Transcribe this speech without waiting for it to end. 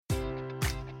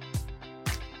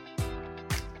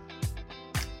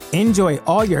Enjoy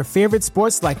all your favorite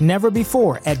sports like never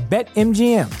before at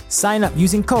BetMGM. Sign up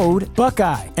using code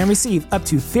Buckeye and receive up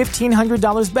to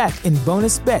 $1,500 back in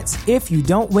bonus bets if you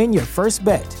don't win your first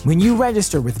bet. When you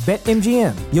register with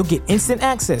BetMGM, you'll get instant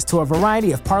access to a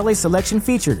variety of parlay selection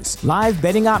features, live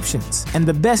betting options, and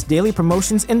the best daily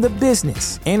promotions in the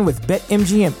business. And with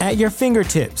BetMGM at your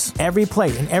fingertips, every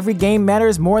play and every game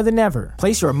matters more than ever.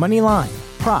 Place your money line,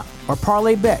 prop, or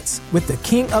parlay bets with the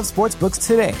king of sportsbooks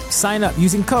today. Sign up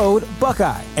using code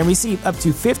Buckeye and receive up to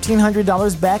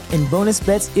 $1,500 back in bonus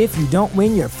bets if you don't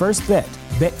win your first bet.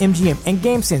 BetMGM and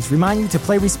GameSense remind you to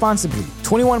play responsibly.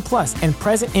 21 plus and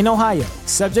present in Ohio,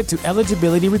 subject to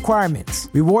eligibility requirements.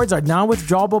 Rewards are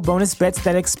non-withdrawable bonus bets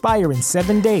that expire in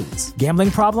 7 days. Gambling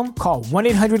problem? Call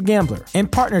 1-800-GAMBLER. In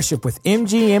partnership with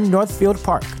MGM Northfield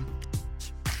Park.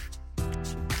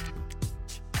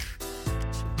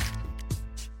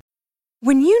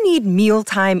 When you need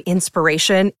mealtime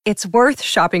inspiration, it's worth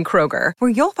shopping Kroger, where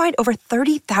you'll find over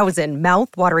 30,000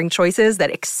 mouth-watering choices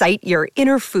that excite your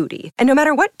inner foodie. And no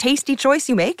matter what tasty choice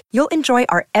you make, you'll enjoy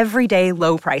our everyday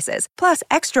low prices, plus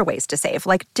extra ways to save,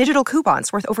 like digital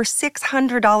coupons worth over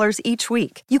 $600 each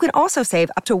week. You can also save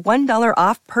up to $1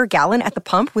 off per gallon at the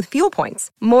pump with fuel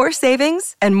points. More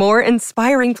savings and more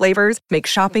inspiring flavors make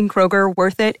shopping Kroger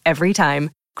worth it every time.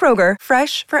 Kroger,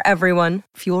 fresh for everyone.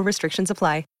 Fuel restrictions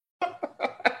apply.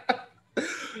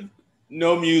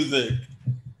 No music,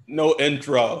 no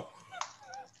intro.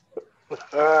 Who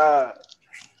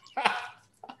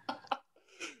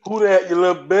that, you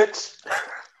little bitch?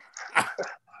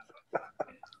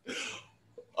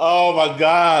 Oh my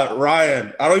God,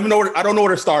 Ryan! I don't know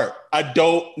where to start. I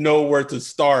don't know where to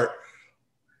start.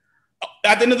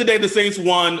 At the end of the day, the Saints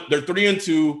won. They're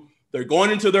 3-2. They're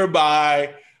going into their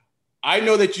bye. I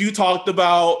know that you talked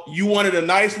about you wanted a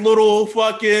nice little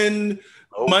fucking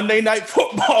Monday night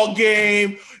football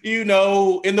game, you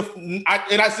know,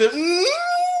 I said,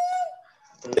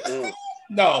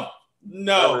 no.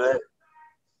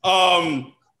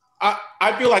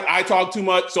 I feel like I talk too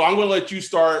much, so I'm going to let you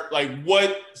start. Like,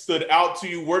 what stood out to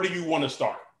you? Where do you want to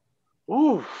start?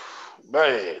 Ooh,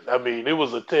 man. I mean, it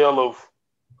was a tale of,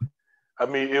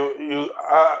 I'm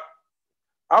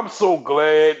so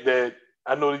glad that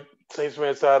I know Saints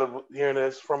fans tired of hearing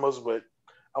this from us, but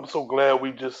I'm so glad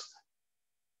we just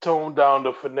toned down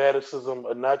the fanaticism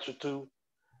a notch or two,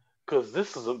 because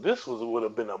this would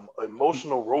have been an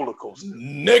emotional roller coaster.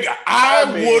 Nigga, I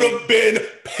would have been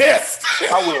pissed.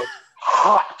 I would have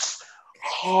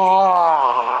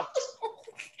hot.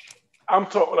 I'm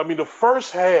talking. I mean, the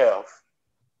first half.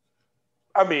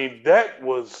 I mean, that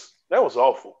was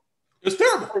awful. It was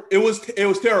terrible. It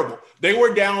was terrible. They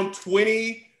were down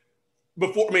 20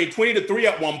 to 3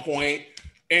 at one point,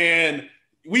 and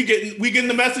we getting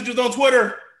the messages on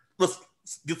Twitter. Let's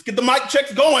get the mic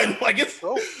checks going. Like it's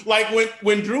like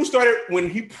when Drew started, when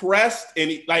he pressed,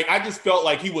 and I just felt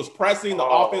like he was pressing. The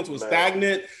offense was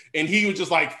stagnant, and he was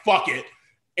just like, "Fuck it,"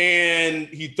 and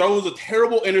he throws a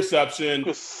terrible interception. You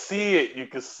could see it. You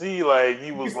could see like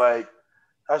he was like,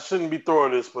 "I shouldn't be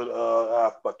throwing this, but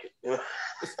fuck it." You know?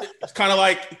 It's kind of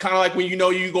like when you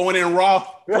know you going in raw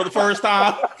for the first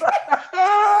time.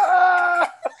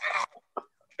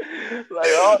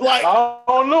 I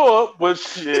don't know it, but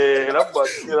shit, I'm about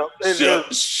to get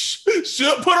up.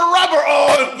 Should put a rubber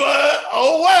on, but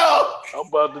oh well. I'm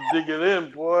about to dig it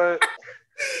in, boy.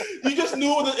 You just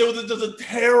knew it was just a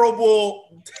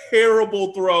terrible,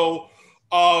 terrible throw.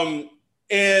 And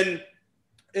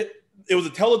it was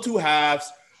a tale of two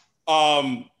halves.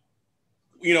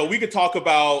 You know, we could talk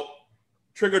about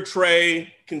Trigger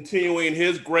Trey continuing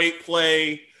his great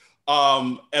play.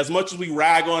 As much as we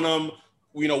rag on him,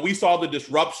 you know, we saw the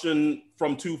disruption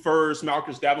from 2 firsts,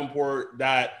 Marcus Davenport,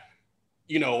 that,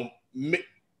 you know,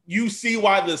 you see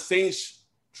why the Saints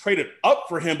traded up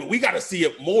for him, but we got to see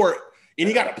it more, and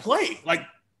he got to play. Like,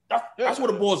 that's what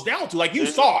it boils down to. Like, you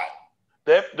saw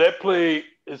it. That play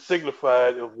is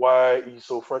signified of why he's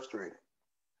so frustrated.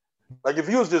 Like, if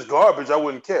he was just garbage, I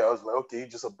wouldn't care. I was like, okay,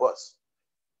 he's just a bust.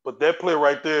 But that play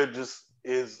right there just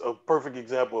is a perfect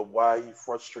example of why he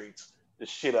frustrates the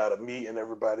shit out of me and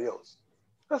everybody else.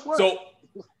 That's why.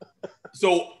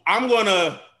 So I'm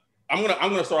gonna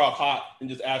start off hot and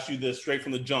just ask you this straight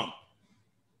from the jump.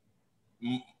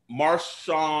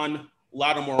 Marshon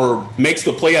Lattimore makes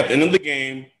the play at the end of the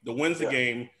game, wins the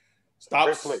game,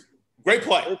 stops. Great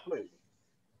play.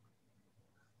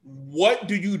 What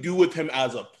do you do with him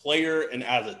as a player and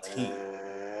as a team?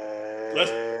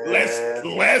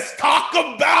 Let's talk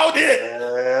about it.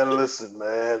 Man, listen,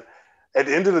 man. At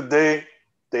the end of the day,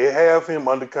 they have him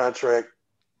under contract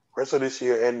rest of this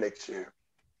year and next year.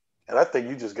 And I think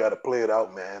you just got to play it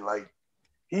out, man. Like,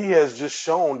 he has just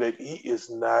shown that he is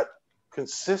not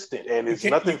consistent, and it's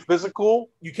nothing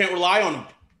physical. You can't rely on him.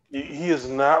 He is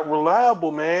not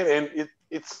reliable, man, and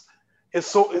it's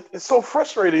so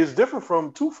frustrating. It's different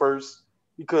from Two First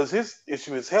because his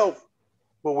issue is health,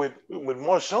 but with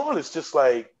Marshawn, it's just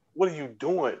like, what are you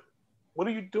doing? What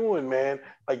are you doing, man?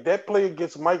 Like that play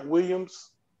against Mike Williams.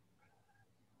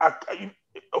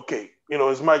 Okay,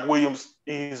 it's Mike Williams.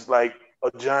 He's like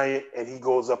a giant, and he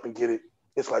goes up and get it.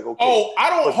 It's like, okay. Oh, I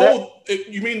don't hold.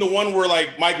 You mean the one where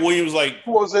like Mike Williams like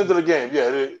towards the end of the game?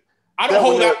 Yeah. I don't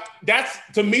hold that. That's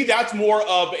to me. That's more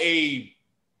of a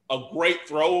great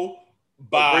throw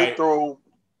by. A great throw.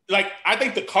 Like I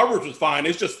think the coverage was fine.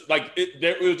 It's just like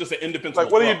it was just an indefensible.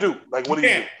 Like what throw. do you do? Like what do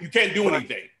you do? You can't do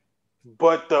anything.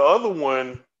 But the other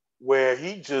one where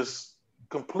he just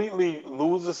completely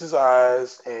loses his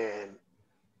eyes and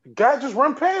the guy just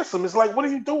run past him. It's like, what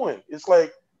are you doing? It's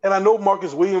like, and I know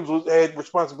Marcus Williams had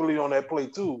responsibility on that play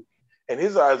too, and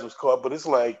his eyes was caught. But it's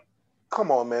like, come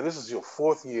on, man, this is your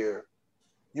fourth year.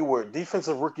 You were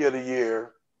Defensive Rookie of the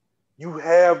Year. You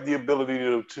have the ability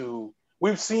to.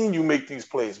 We've seen you make these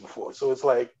plays before, so it's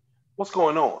like, what's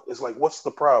going on? It's like, what's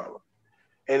the problem?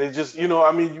 And it just, come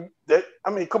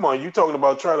on, you talking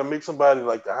about trying to make somebody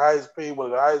like the highest paid, one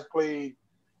of the highest paid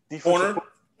defensive players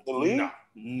in the league?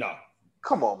 No.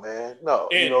 Come on, man. No.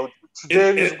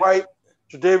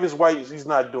 Tre'Davious White, he's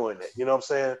not doing that. You know what I'm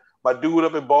saying? My dude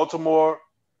up in Baltimore,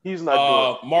 he's not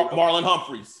doing it. Marlon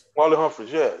Humphreys. Marlon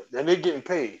Humphreys, yeah. And they're getting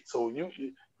paid. So you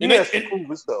have to prove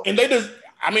this stuff. And they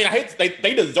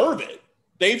deserve it.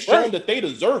 They've shown that they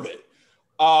deserve it.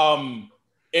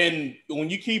 And when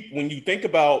you think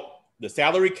about the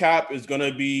salary cap is going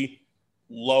to be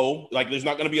low, like there's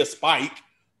not going to be a spike,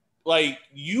 like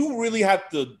you really have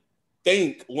to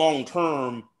think long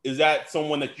term. Is that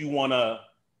someone that you want to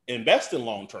invest in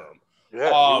long term? Yeah,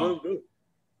 you really do.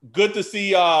 Good to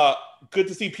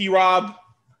see P-Rob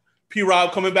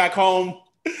coming back home.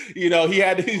 He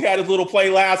had his little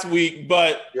play last week,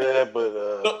 but that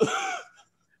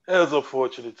was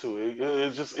unfortunate too.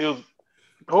 It was the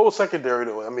whole secondary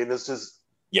though. I mean, it's just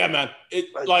man.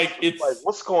 It's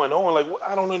what's going on? Like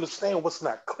I don't understand what's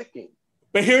not clicking.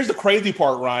 But here's the crazy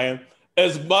part, Ryan.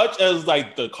 As much as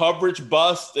like the coverage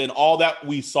bust and all that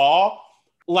we saw,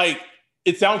 like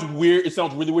it sounds weird. It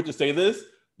sounds really weird to say this,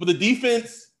 but the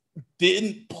defense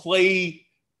didn't play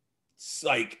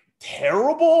like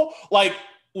terrible. Like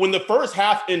when the first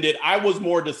half ended, I was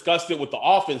more disgusted with the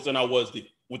offense than I was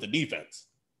with the defense.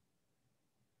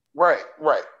 Right.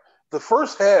 The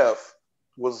first half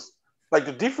was like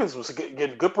the defense was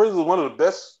getting good praise. It was one of the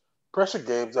best pressure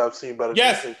games I've seen by the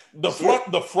defense. The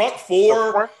front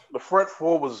four. The front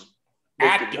four was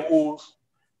making moves.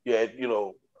 Yeah,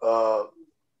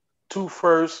 Two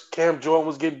First. Cam Jordan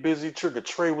was getting busy. Trigger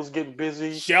Trey was getting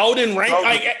busy. Sheldon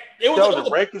Rankin. Sheldon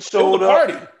Rankin showed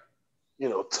up.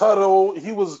 Tuttle.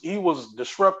 He was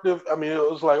disruptive. I mean,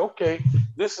 it was like, okay,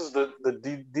 this is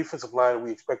the defensive line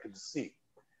we expected to see.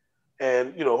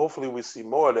 And, hopefully we see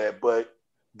more of that. But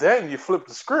then you flip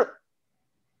the script.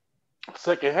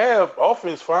 Second half,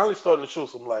 offense finally starting to show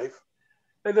some life.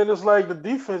 And then it's like the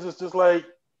defense is just like.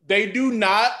 They do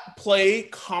not play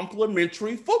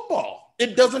complementary football.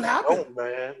 It doesn't happen. No,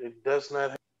 man. It does not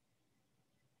happen.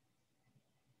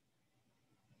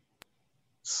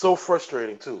 So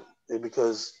frustrating, too.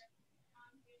 Because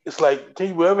it's like, can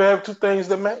you ever have two things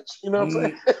that match? You know what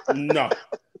I'm saying?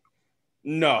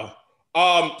 No.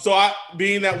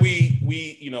 Being that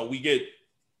we get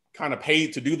kind of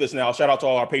paid to do this now, shout out to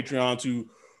all our Patreons who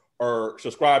are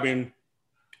subscribing.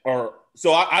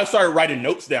 I started writing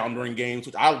notes down during games,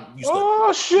 which I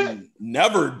used to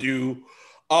never do.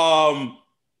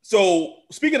 So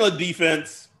speaking of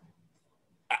defense,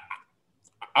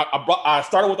 I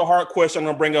started with a hard question. I'm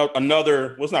going to bring up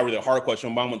another. Well, it's not really a hard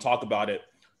question, but I'm going to talk about it.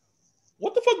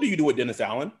 What the fuck do you do with Dennis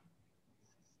Allen?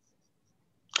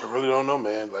 I really don't know,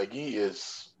 man. Like, he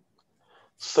is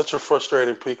such a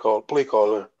frustrating play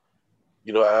caller.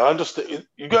 I understand.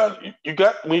 You got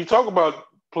when you talk about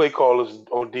play callers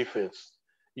on defense,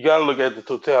 you got to look at the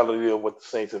totality of what the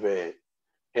Saints have had.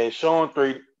 And Sean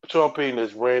Payton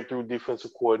has ran through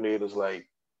defensive coordinators like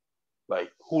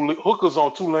hookers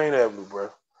on Tulane Avenue, bro.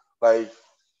 Like,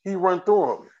 he run through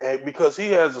them, and because he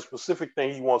has a specific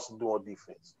thing he wants to do on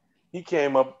defense. He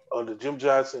came up under Jim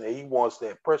Johnson, and he wants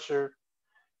that pressure.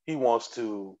 He wants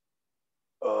to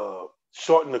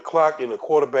shorten the clock in the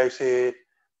quarterback's head.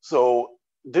 So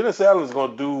Dennis Allen is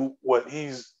going to do what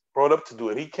he's brought up to do.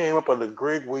 And he came up under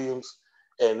Greg Williams,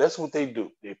 and that's what they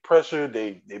do. They pressure,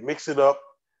 they mix it up,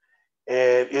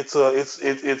 and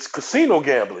it's casino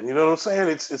gambling. You know what I'm saying?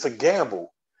 It's a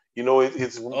gamble.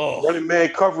 It's running man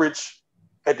coverage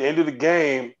at the end of the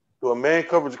game, do a man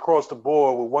coverage across the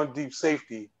board with one deep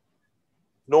safety,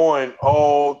 knowing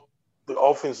all the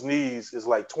offense needs is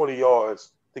like 20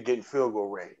 yards to get in field goal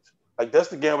range. Like, that's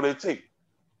the gamble they take.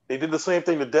 They did the same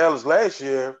thing to Dallas last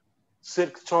year,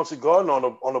 sent Chauncey Gardner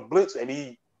on a blitz, and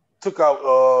he took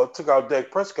out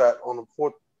Dak Prescott on the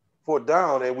fourth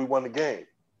down, and we won the game.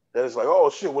 That is like, oh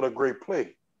shit, what a great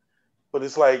play. But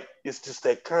it's like, it's just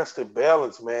that constant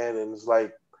balance, man. And it's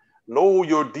like, know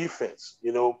your defense.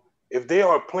 You know, if they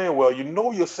aren't playing well, you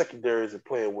know your secondary isn't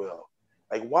playing well.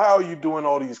 Like, why are you doing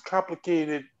all these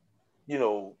complicated, you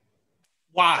know,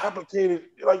 complicated,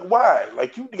 like, why?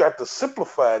 Like, you got to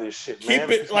simplify this shit, man.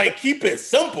 Keep it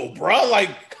simple, bro.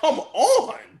 Like, come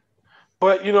on.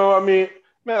 But, you know, I mean,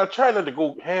 man, I try not to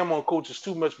go ham on coaches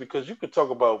too much because you could talk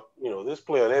about, you know, this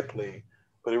play or that play,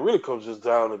 but it really comes just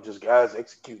down to just guys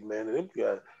executing, man. And them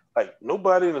guys, like,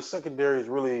 nobody in the secondary is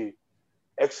really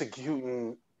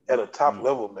executing at a top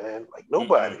level, man. Like,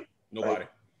 nobody. Nobody. Like,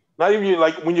 not even,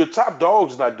 like, when your top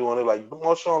dog's not doing it, like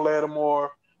Marshawn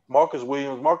Lattimore, Marcus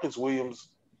Williams,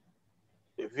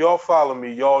 if y'all follow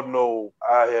me, y'all know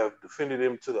I have defended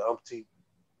him to the umpteenth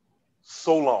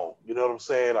so long. You know what I'm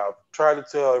saying? I've tried to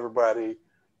tell everybody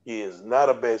he is not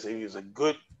a bad safety. He's a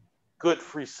good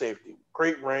free safety.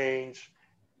 Great range,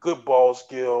 good ball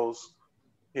skills,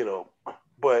 you know,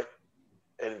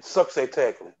 and it sucks at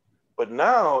tackling. But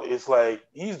now it's like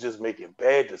he's just making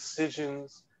bad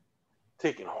decisions,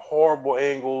 taking horrible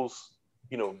angles,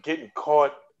 you know, getting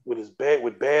caught with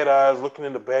bad eyes, looking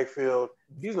in the backfield.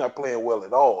 He's not playing well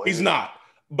at all. He's not.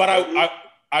 But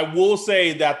I will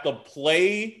say that the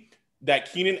play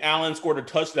that Keenan Allen scored a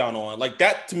touchdown on, like,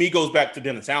 that to me goes back to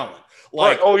Dennis Allen.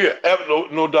 Like, right. Oh yeah,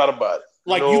 no doubt about it.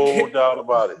 Like, no doubt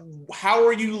about it. How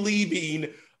are you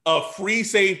leaving a free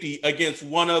safety against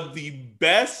one of the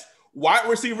best wide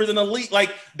receivers in the league?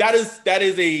 Like, that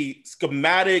is a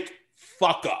schematic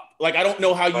fuck up. Like, I don't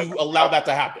know how you allow that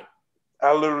to happen.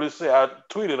 I literally said, I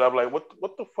tweeted, I'm like,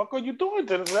 what the fuck are you doing,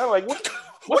 Dennis? I'm like,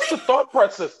 what's the thought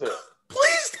process there?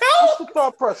 Please help. What's the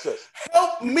thought process?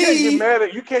 Help me.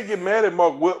 You can't get mad at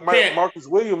Marcus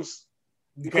Williams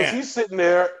because he's sitting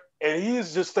there and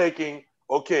he's just thinking,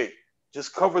 okay,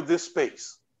 just cover this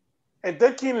space. And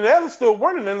then Keenan Allen's still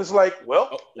running, and it's like,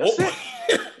 well, that's it.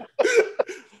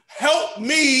 Help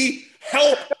me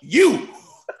help you.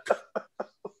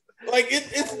 Like,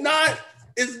 it's not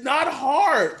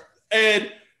hard.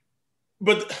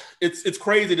 But it's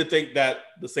crazy to think that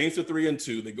the Saints are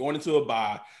 3-2. They're going into a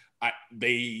bye.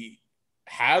 They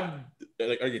have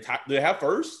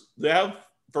first? They have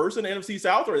first in the NFC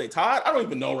South, or are they tied? I don't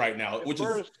even know right now.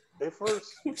 They're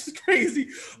first. Which is crazy.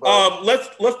 Let's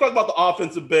talk about the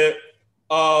offense a bit.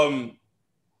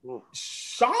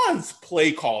 Sean's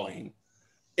play calling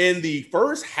in the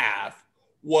first half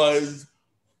was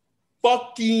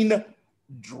fucking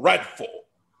dreadful.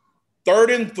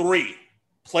 3rd and 3,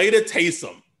 play to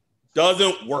Taysom,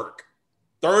 doesn't work.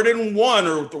 3rd and 1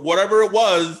 or whatever it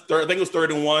was, I think it was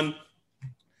 3rd and 1.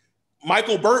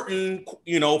 Michael Burton,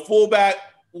 you know, fullback,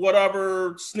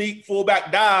 whatever, sneak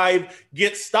fullback dive,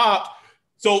 gets stopped.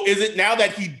 So is it now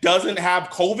that he doesn't have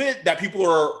COVID that people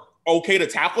are okay to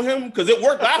tackle him? Because it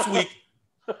worked last week.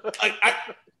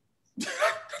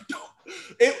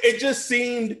 It just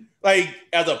seemed like,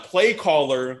 as a play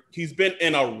caller, he's been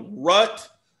in a rut.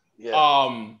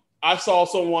 Yeah. I saw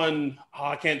someone,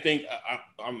 I can't think,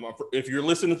 if you're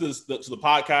listening to the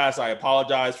podcast, I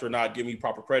apologize for not giving you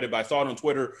proper credit, but I saw it on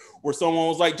Twitter where someone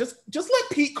was like, just let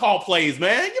Pete call plays,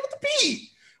 man. Give it to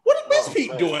Pete. What is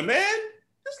Pete doing, man?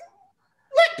 Just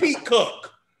let Pete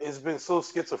cook. It's been so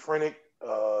schizophrenic.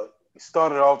 He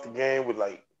started off the game with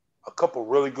like a couple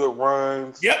really good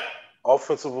runs. Yep.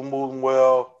 Offensive was moving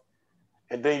well.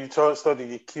 And then you start to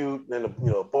get cute, and then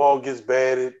the ball gets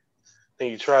batted. Then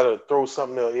you try to throw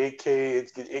something to AK,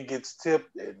 it gets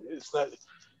tipped, and it's not.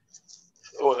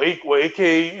 Well, AK,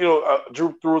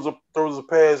 Drew throws a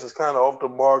pass, it's kind of off the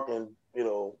mark, and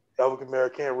Alvin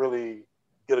Kamara can't really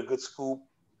get a good scoop,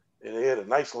 and they had a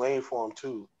nice lane for him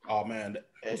too. Oh man!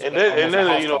 And then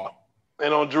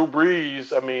and on Drew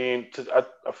Brees, I mean, I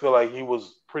feel like he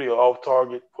was pretty off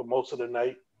target for most of the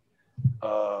night.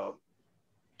 The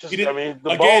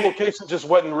ball location just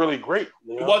wasn't really great.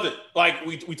 It wasn't. Like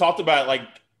we talked about, like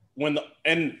and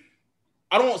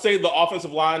I don't want to say the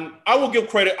offensive line. I will give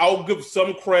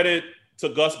some credit to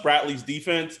Gus Bradley's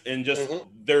defense and just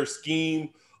their scheme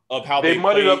of how they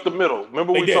muddied up the middle.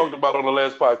 Remember we talked about on the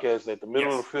last podcast that the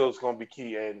middle of the field is going to be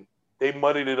key, and they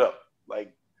muddied it up.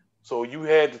 Like, so you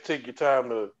had to take your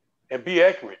time and be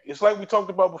accurate. It's like we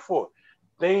talked about before.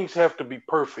 Things have to be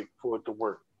perfect for it to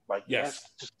work. Like, it has to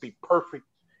just be perfect.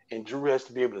 And Drew has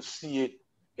to be able to see it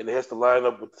and it has to line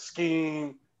up with the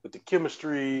scheme, with the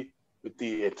chemistry, with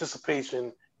the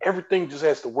anticipation. Everything just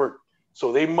has to work.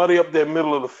 So they muddy up that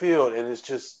middle of the field, and it's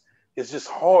just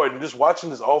hard. And just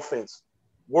watching this offense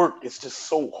work, it's just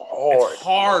so hard. It's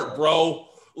hard, bro.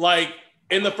 Like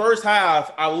in the first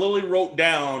half, I literally wrote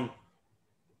down,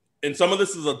 and some of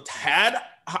this is a tad,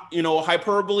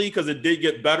 hyperbole because it did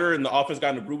get better and the offense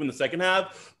got improved in the second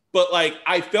half. But like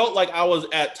I felt like I was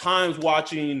at times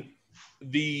watching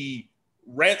the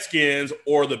Redskins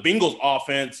or the Bengals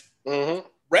offense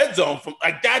red zone from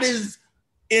like that is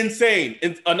insane.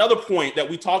 And another point that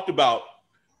we talked about,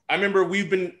 I remember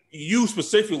you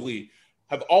specifically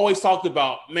have always talked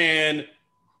about, man,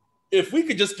 if we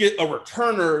could just get a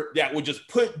returner that would just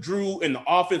put Drew in the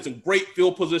offense in great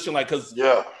field position, like because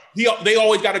they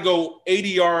always got to go 80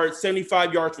 yards,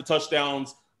 75 yards for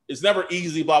touchdowns. It's never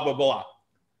easy, blah, blah, blah.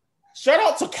 Shout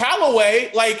out to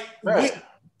Callaway. Like, I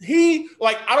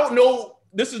don't know.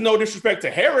 This is no disrespect to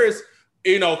Harris,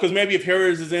 because maybe if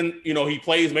Harris is in, he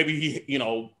plays, maybe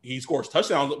he scores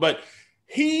touchdowns. But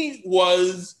he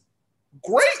was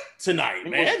great tonight,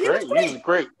 man. He was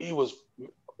great. He was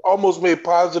almost made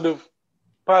positive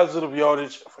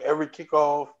yardage for every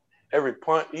kickoff, every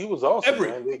punt. He was awesome,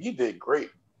 man. He did great.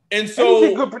 And so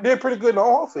he did pretty good in the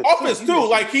offense. Too.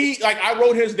 I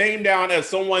wrote his name down as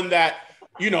someone that,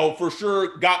 for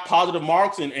sure got positive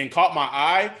marks and caught my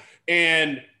eye.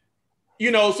 And,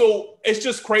 so it's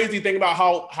just crazy thinking about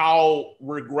how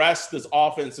regressed this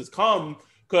offense has come.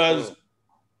 Because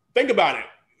think about it.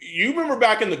 You remember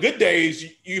back in the good days,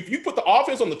 if you put the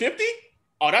offense on the 50,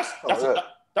 that's a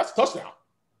touchdown.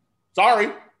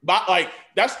 Sorry. But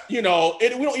that's, we don't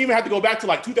even have to go back to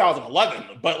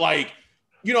 2011. But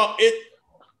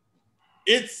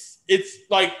it's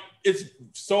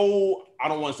so, I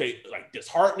don't want to say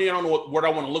disheartening. I don't know what I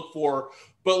want to look for,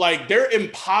 but they're in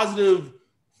positive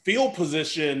field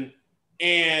position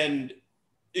and,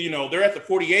 they're at the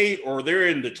 48 or they're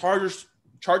in the Chargers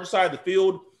side of the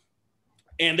field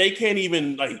and they can't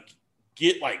even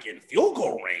get in field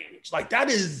goal range. That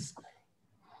is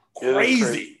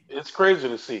crazy. It's crazy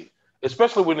to see,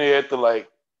 especially when they're at the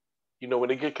when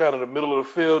they get kind of the middle of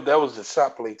the field. That was the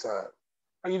shot play time.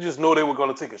 You just know they were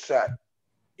going to take a shot.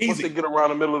 Easy. Once they get around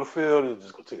the middle of the field, they're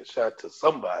just going to take a shot to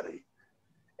somebody.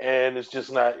 And it's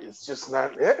just not.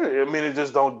 I mean, it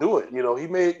just don't do it. He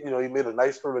made a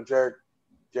nice throw to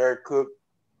Jared Cook.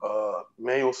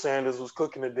 Emmanuel Sanders was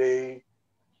cooking today.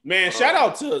 Man, shout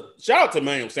out to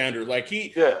Emmanuel Sanders.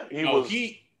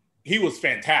 He was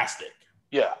fantastic.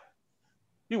 Yeah,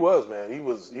 he was, man. He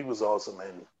was awesome,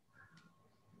 man.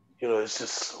 It's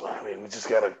just, we just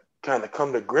gotta kind of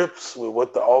come to grips with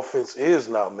what the offense is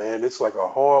now, man. It's like a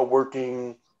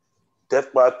hard-working,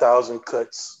 death by 1,000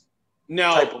 cuts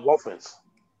type of offense.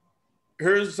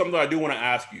 Here's something I do want to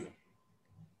ask you.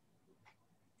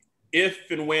 If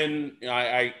and when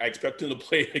I expect him to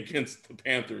play against the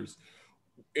Panthers,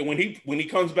 and when he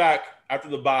comes back after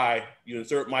the bye, you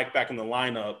insert Mike back in the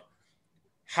lineup,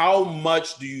 how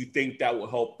much do you think that will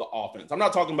help the offense? I'm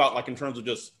not talking about in terms of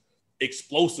just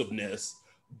explosiveness,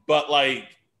 but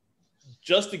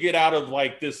just to get out of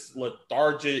this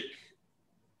lethargic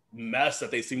mess that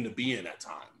they seem to be in at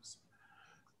times.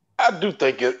 I do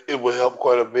think it will help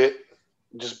quite a bit.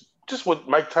 Just what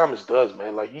Mike Thomas does,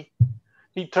 man.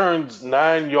 He turns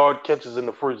 9-yard catches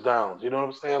into first downs. You know what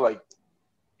I'm saying?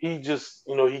 He just,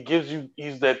 he gives you,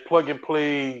 he's that plug and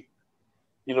play,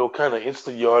 kind of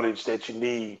instant yardage that you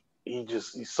need.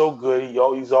 He's so good.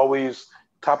 He's always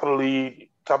top of the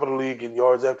league in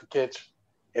yards after catch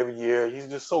every year. He's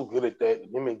just so good at that.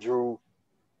 Him and Drew,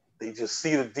 they just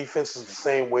see the defenses the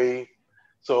same way.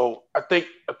 So I think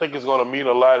it's going to mean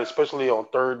a lot, especially on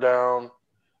third down.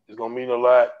 It's going to mean a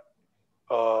lot,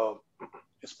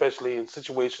 especially in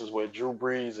situations where Drew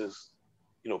Brees is,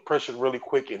 pressured really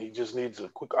quick and he just needs a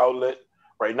quick outlet.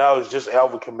 Right now, it's just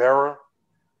Alvin Kamara,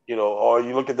 or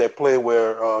you look at that play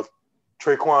where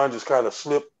Traquan just kind of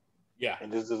slipped. Yeah.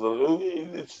 And it's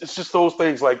just those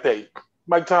things like that.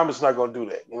 Mike Thomas is not going to do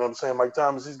that. You know what I'm saying? Mike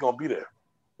Thomas, he's going to be there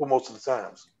for most of the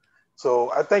times.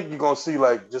 So I think you're going to see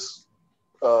just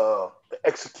the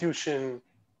execution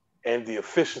and the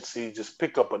efficiency just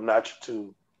pick up a notch or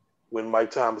two when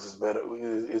Mike Thomas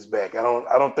is back. I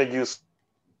don't think as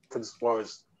far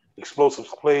as explosive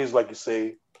plays, like you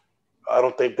say, I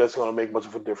don't think that's going to make much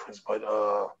of a difference. But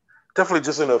definitely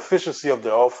just in the efficiency of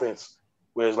the offense,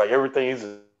 whereas everything is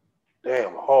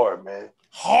damn hard, man.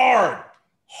 Hard,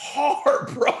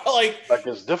 bro.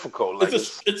 It's difficult.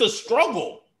 It's a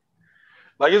struggle.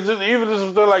 It's just, even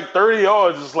if they're 30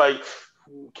 yards, it's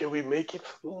can we make it?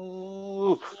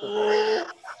 Ooh.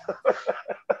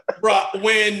 Bro,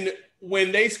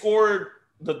 when they scored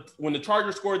when the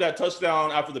Chargers scored that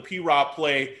touchdown after the P-Rob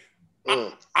play,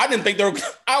 I didn't think they were.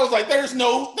 I was like, there's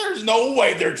no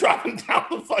way they're driving down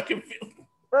the fucking field.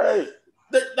 Right.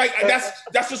 Like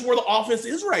that's just where the offense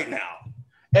is right now.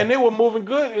 And they were moving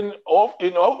good in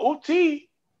OT,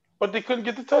 but they couldn't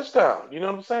get the touchdown. You know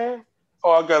what I'm saying?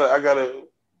 Oh, I gotta.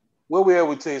 Where we at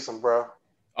with Taysom, bro?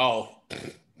 Oh,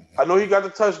 I know he got the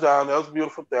touchdown. That was a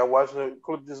beautiful thing. I'm watching the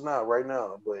clip just now, right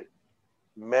now. But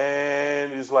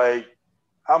man, it's like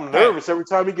I'm nervous every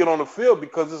time he get on the field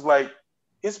because it's like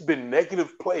it's been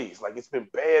negative plays, like it's been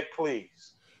bad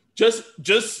plays. Just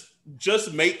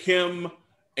make him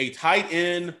a tight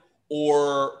end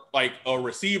or like a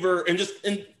receiver, and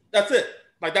that's it.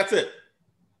 Like that's it.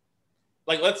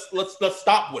 Like let's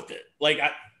stop with it. Like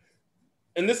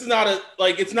and this is not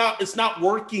it's not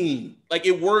working. Like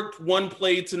it worked one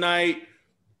play tonight,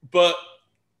 but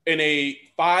in a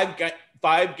five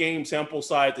game sample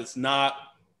size, it's not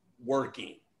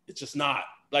working. It's just not.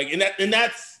 Like and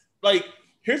that's like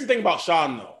here's the thing about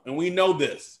Sean though, and we know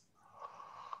this.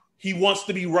 He wants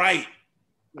to be right.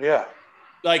 Yeah.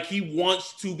 Like he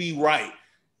wants to be right.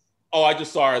 Oh, I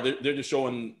just saw they're just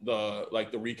showing the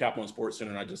recap on SportsCenter,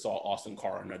 and I just saw Austin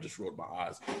Carr, and I just rolled my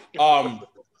eyes.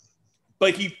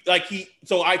 But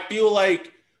so I feel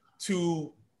like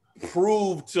to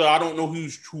prove to I don't know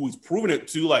who's proving it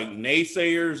to, like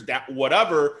naysayers, that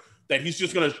whatever, that he's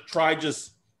just gonna trying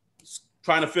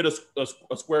to fit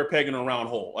a square peg in a round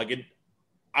hole. Like it,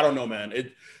 I don't know,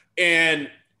 man. And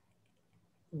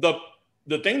the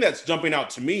thing that's jumping out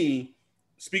to me,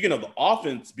 speaking of the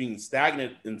offense being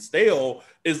stagnant and stale,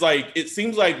 is like it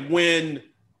seems like when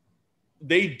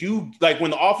they do, like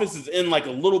when the offense is in like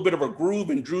a little bit of a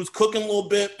groove and Drew's cooking a little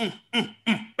bit,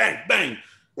 bang, bang.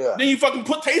 Yeah. Then you fucking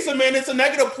put Taysom in, it's a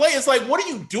negative play. It's like, what are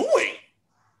you doing?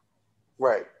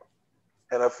 Right.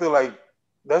 And I feel like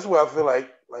that's where I feel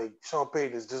like Sean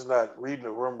Payton is just not reading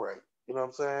the room right. You know what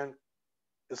I'm saying?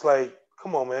 It's like,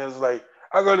 come on, man. It's like,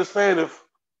 I can understand if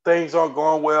things aren't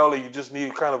going well and you just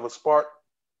need kind of a spark.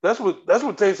 That's what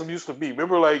Taysom used to be.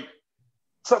 Remember, like,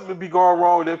 something would be going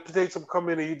wrong, and then Taysom come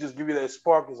in and he just give you that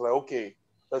spark. It's like, okay,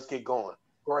 let's get going.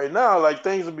 Right now, like,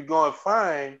 things will be going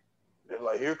fine. And,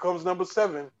 like, here comes number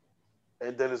 7,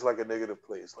 and then it's like a negative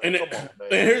play. It's like, and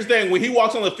here's the thing. When he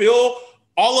walks on the field,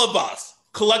 all of us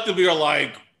collectively are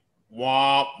like,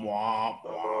 womp, womp, womp.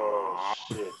 Oh,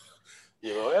 shit.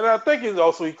 You know, and I think it's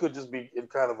also he could just be in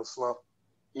kind of a slump.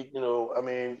 You know, I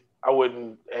mean, I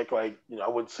wouldn't act like, I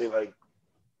wouldn't say like,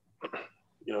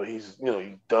 he's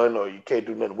done or you can't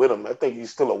do nothing with him. I think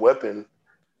he's still a weapon,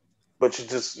 but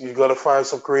you got to find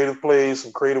some creative plays,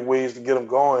 some creative ways to get him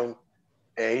going,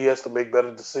 and he has to make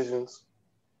better decisions.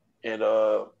 And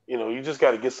you just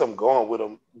got to get something going with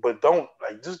him, but don't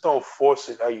force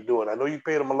it how you do it. I know you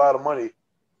paid him a lot of money,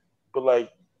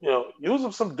 but use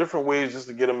him some different ways just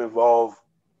to get him involved,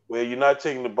 where you're not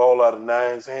taking the ball out of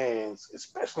Nine's hands,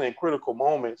 especially in critical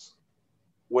moments,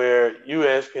 where you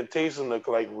asking Taysom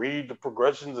to read the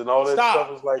progressions and all that stuff.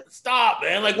 It's like, stop,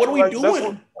 man. Like, what are we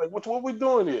doing? What we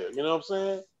doing here? You know what I'm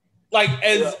saying? Like,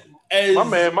 as my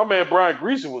man Brian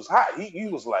Greasy was hot. He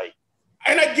was like,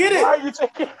 and I get it. Why are you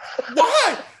taking?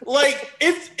 Why? Like,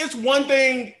 it's one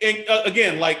thing. And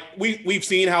again, like we've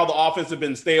seen how the offense have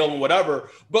been stale and whatever.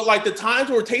 But like the times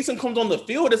where Taysom comes on the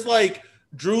field, it's like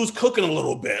Drew's cooking a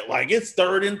little bit. Like it's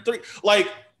 3rd and 3. Like.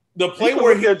 The play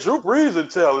where he Drew Brees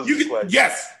and tell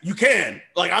yes, you can.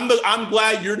 Like I'm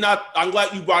glad you're not. I'm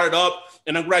glad you brought it up,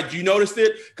 and I'm glad you noticed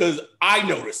it because I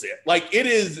noticed it. Like it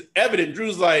is evident.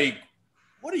 Drew's like,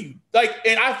 "What are you like?"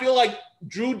 And I feel like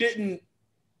Drew didn't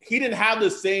have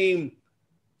the same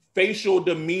facial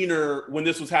demeanor when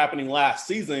this was happening last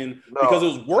season because it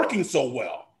was working so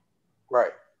well.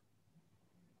 Right.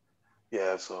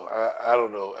 Yeah. So I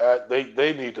don't know.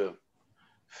 They need to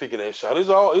figure that shot. It's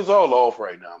all off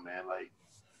right now, man. Like,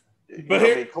 but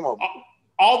here, come on.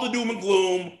 All the doom and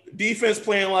gloom. Defense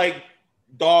playing like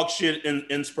dog shit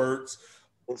in spurts.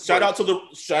 Shout out to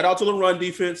the run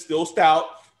defense, still stout.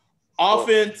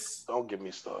 Offense. Don't get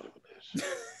me started with that shit.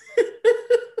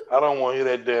 I don't want to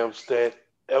hear that damn stat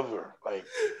ever. Like,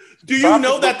 do you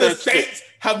know that the Saints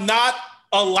have not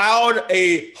allowed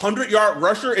a 100-yard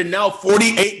rusher in now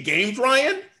 48 games,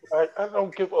 Ryan? I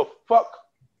don't give a fuck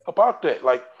about that.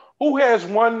 Like, who has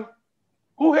one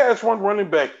running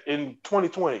back in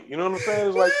 2020? You know what I'm saying?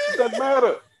 It's like, it doesn't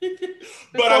matter.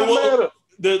 Matter.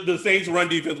 The Saints run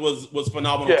defense was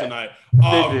phenomenal tonight.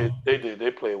 They did.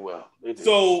 They played well. They did.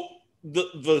 So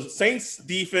the Saints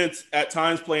defense at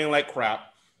times playing like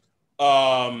crap.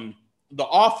 The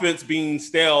offense being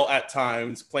stale at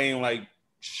times, playing like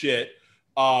shit.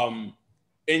 And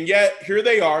yet here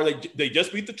they are. They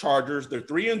just beat the Chargers. They're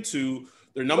 3-2.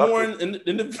 They're number one in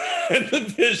the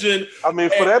division. I mean,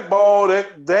 for that ball,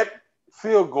 that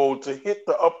field goal to hit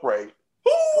the upright,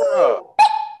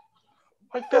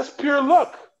 like that's pure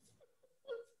luck.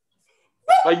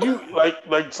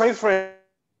 Like Saints fans,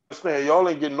 man, y'all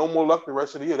ain't getting no more luck the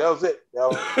rest of the year. That was it.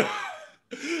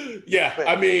 Yeah,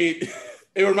 I mean,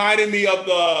 it reminded me of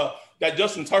that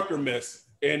Justin Tucker miss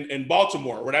in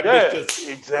Baltimore, where that bitch just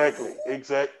exactly.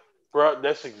 Bro,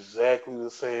 that's exactly the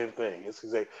same thing.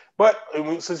 But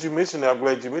since you mentioned that, I'm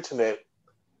glad you mentioned that.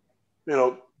 You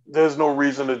know, there's no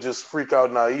reason to just freak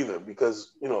out now either,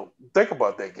 because think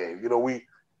about that game. We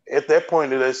at that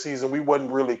point of that season, we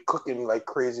wasn't really cooking like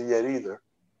crazy yet either,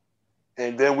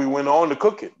 and then we went on to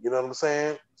cooking. You know what I'm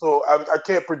saying? So I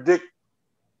can't predict.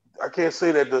 I can't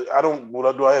say that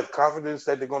do I have confidence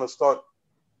that they're going to start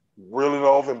reeling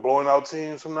off and blowing out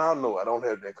teams from now? No, I don't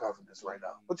have that confidence right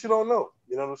now. But you don't know.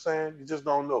 You know what I'm saying? You just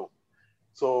don't know.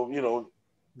 So,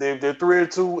 they're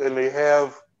 3-2 and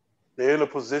they're in a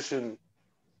position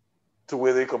to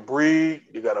where they can breathe.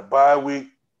 You got a bye week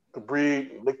to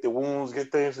breathe, lick their wounds,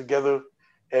 get things together,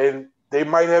 and they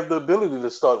might have the ability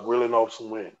to start reeling off some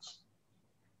wins.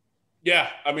 Yeah,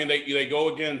 I mean they go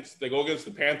against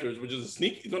the Panthers, which is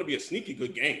it's going to be a sneaky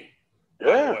good game. Yeah,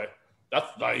 by the way. That's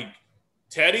like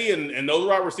Teddy and those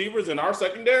wide receivers in our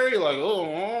secondary. Like, I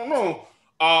don't know.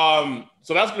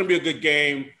 So that's going to be a good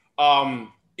game.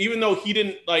 Even though he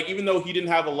didn't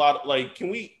have a lot. Like, can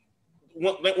we?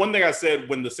 One thing I said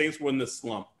when the Saints were in this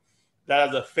slump, that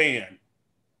as a fan,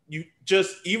 you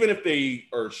just, even if they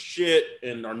are shit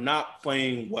and are not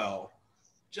playing well,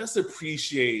 just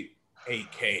appreciate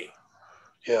AK.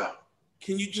 Yeah.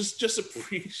 Can you just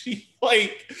appreciate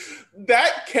like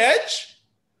that catch?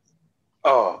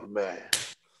 Oh man,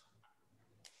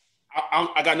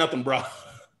 I got nothing, bro.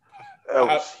 That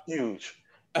was huge.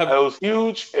 That was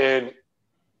huge, and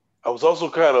I was also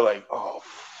kind of like, oh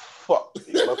fuck,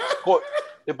 they're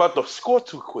about to score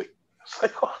too quick. It's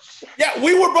like, oh shit. Yeah,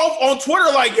 we were both on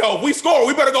Twitter like, yo, if we score,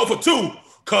 we better go for 2,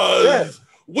 because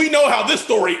we know how this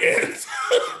story ends.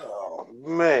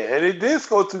 Man, and it did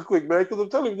score too quick, man, because I'm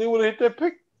telling you, they would have hit that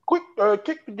pick quick,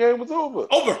 kick, the game was over.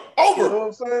 Over. You know what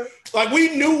I'm saying? Like,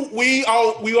 we knew we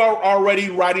are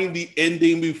already writing the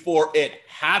ending before it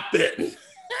happened.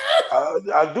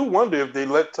 I do wonder if they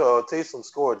let Taysom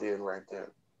score then right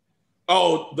there.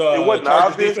 Oh, it wasn't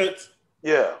Chargers obvious. Defense?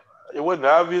 Yeah. It wasn't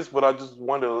obvious, but I just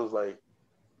wonder, it was like,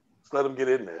 let's let him get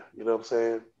in there. You know what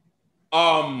I'm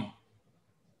saying?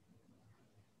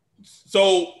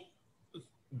 So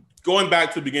going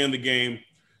back to the beginning of the game,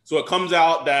 so it comes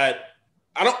out that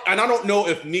I don't know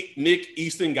if Nick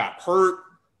Easton got hurt,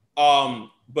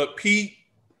 but Pete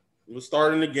was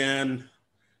starting again.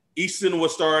 Easton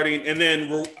was starting, and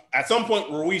then at some point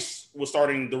Ruiz was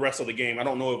starting the rest of the game. I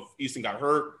don't know if Easton got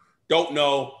hurt. Don't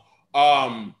know.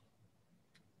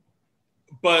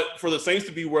 But for the Saints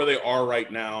to be where they are right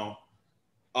now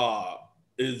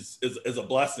is a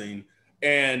blessing,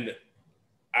 and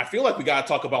I feel like we got to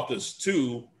talk about this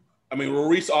too. I mean,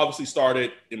 Ruiz obviously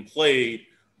started and played,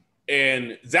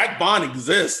 and Zach Bond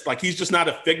exists. Like, he's just not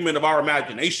a figment of our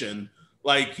imagination.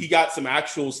 Like, he got some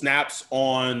actual snaps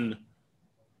on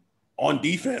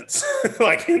defense,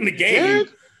 like in the game.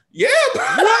 Yeah.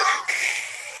 What?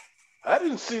 I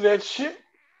didn't see that shit.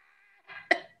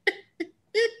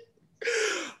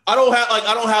 I don't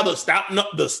have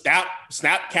the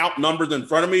snap count numbers in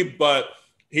front of me, but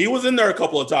he was in there a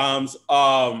couple of times.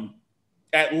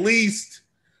 At least,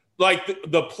 like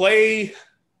the play,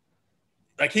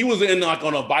 like he was in like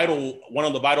on one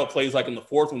of the vital plays, like in the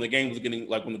fourth when the game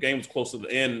was close to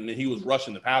the end and he was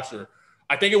rushing the passer.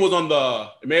 I think it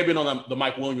may have been on the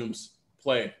Mike Williams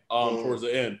play towards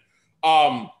the end.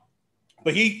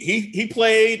 But he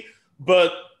played,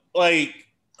 but like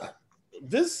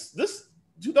this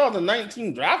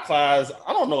 2019 draft class,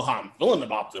 I don't know how I'm feeling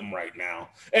about them right now.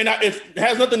 And it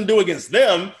has nothing to do against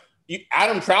them.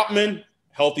 Adam Troutman,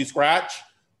 healthy scratch.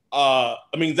 I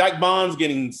mean, Zach Bond's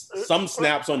getting some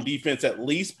snaps on defense at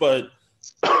least, but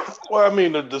well, I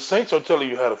mean, the Saints are telling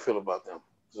you how to feel about them.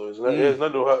 So it has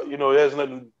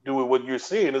nothing to do with what you're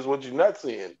seeing. It's what you're not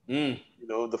seeing.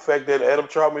 The fact that Adam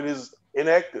Troutman is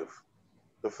inactive,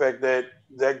 the fact that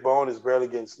Zach Bond is barely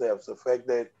getting snaps, the fact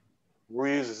that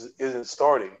Ruiz isn't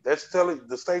starting.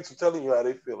 The Saints are telling you how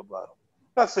they feel about them.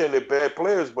 I'm not saying they're bad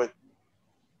players, but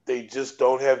they just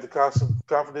don't have the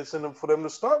confidence in them for them to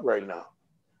start right now.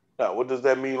 Now, what does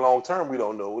that mean long term? We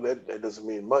don't know. That doesn't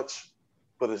mean much.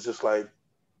 But it's just like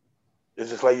you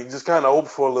just kind of hope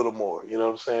for a little more. You know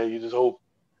what I'm saying? You just hope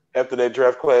after that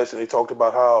draft class, and they talked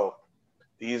about how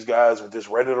these guys were just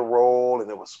ready to roll and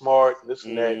they were smart, and this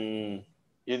and that.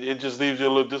 it just leaves you a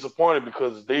little disappointed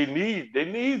because they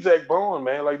need Zach Bone,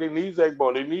 man. Like they need Zach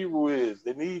Bone, they need Ruiz,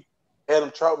 they need Adam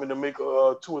Troutman to make 2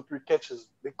 or 3 catches,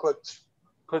 big clutch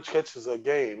catches a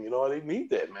game. You know, they need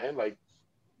that, man. Like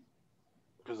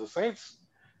because the Saints,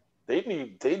 they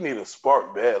need a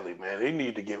spark badly, man. They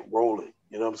need to get rolling.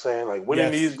 You know what I'm saying? Like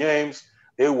winning these games,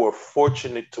 they were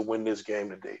fortunate to win this game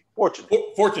today. Fortunate.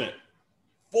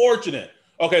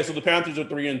 Okay, so the Panthers are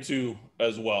 3-2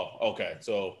 as well. Okay,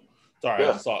 so sorry,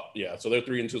 so they're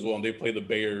 3-2 as well, and they play the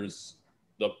Bears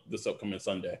this upcoming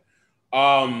Sunday.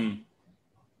 Trying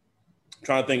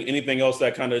to think anything else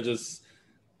that kind of just.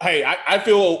 Hey, I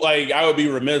feel like I would be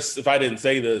remiss if I didn't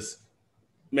say this.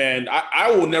 Man,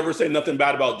 I will never say nothing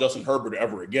bad about Justin Herbert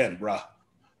ever again, bruh.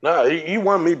 Nah, he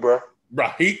won me, bruh.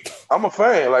 I'm a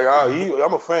fan. Like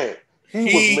I'm a fan. He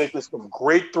was making some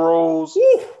great throws,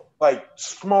 like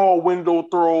small window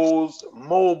throws,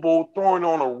 mobile, throwing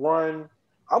on a run.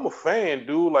 I'm a fan,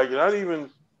 dude. Like not even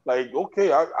like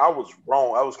okay, I was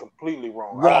wrong. I was completely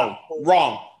wrong.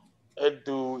 Wrong. That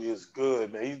dude is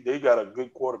good, man. They got a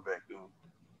good quarterback, dude.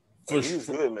 He's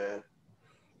good, man.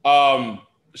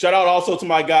 Shout out also to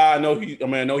my guy. I know he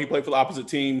played for the opposite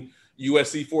team,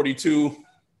 USC 42.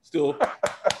 Still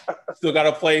got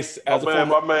a place as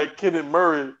my man Kenneth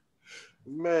Murray.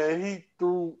 Man, he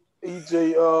threw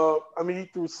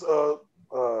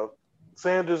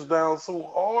Sanders down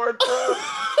so hard.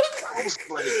 I was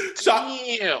like,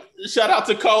 damn. Shout out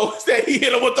to Cole. Said he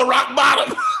hit him with the rock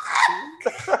bottom.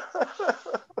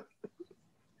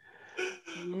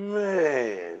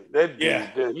 Man, that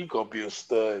dude, he gonna be a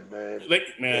stud, man.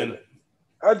 Man.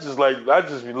 I just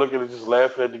be looking and just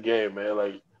laughing at the game, man.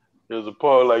 Like there's a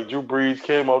part like Drew Brees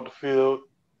came off the field,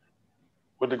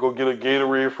 went to go get a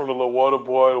Gatorade from the little water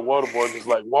boy. The water boy just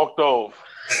like walked off.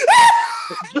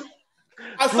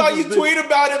 I saw you tweet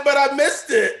about it, but I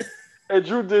missed it. And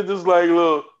Drew did this like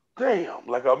little damn,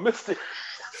 like I missed it.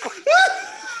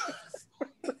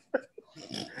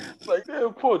 Like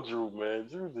damn, poor Drew, man.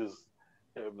 Drew just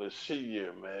having a shit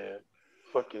year, man.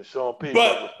 Fucking Sean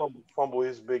Payton fumble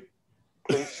his big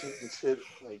play shit and shit.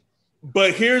 Like,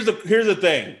 but here's the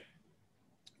thing,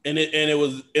 and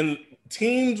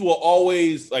teams will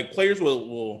always like players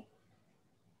will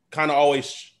kind of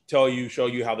always show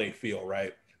you how they feel,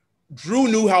 right? Drew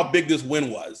knew how big this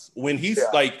win was when he's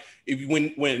like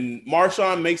when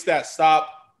Marshawn makes that stop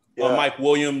on Mike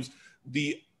Williams,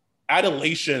 the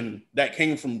adulation that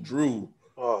came from Drew,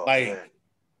 man.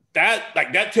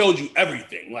 That tells you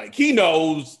everything. Like he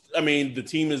knows, I mean, the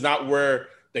team is not where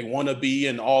they want to be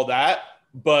and all that,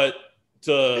 but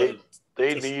they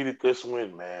needed this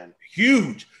win, man.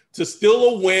 Huge to steal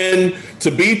a win,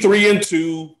 to be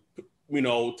 3-2, you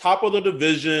know, top of the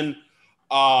division,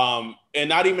 and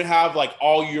not even have like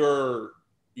all your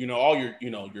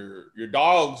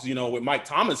dogs, you know, with Mike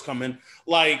Thomas coming.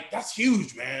 Like that's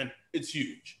huge, man. It's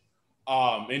huge.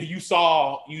 And you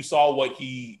saw what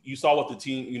the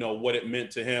team, you know, what it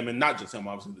meant to him, and not just him,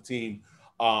 obviously the team,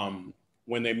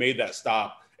 when they made that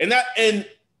stop. And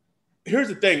here's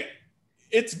the thing,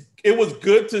 it was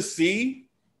good to see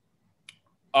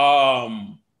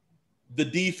the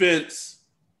defense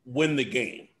win the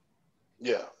game.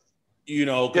 Yeah. You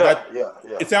know, yeah.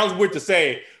 It sounds weird to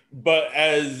say, but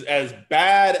as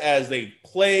bad as they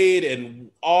played and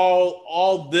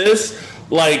all this,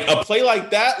 like a play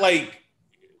like that, like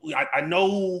I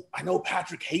know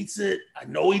Patrick hates it. I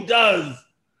know he does.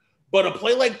 But a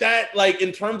play like that, like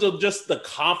in terms of just the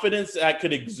confidence that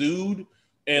could exude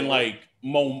and like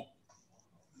momentum,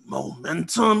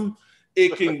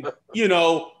 it can, you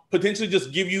know, potentially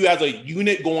just give you as a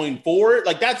unit going forward.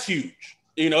 Like that's huge.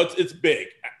 You know, it's big.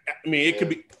 I mean,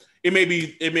 it may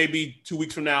be 2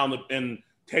 weeks from now and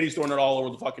Teddy's throwing it all over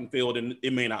the fucking field and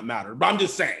it may not matter. But I'm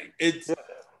just saying it's. Yeah,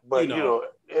 but you know,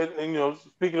 and you know,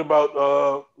 speaking about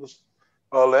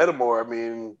Lattimore, I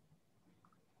mean,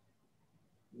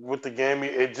 with the game,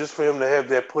 just for him to have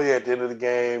that play at the end of the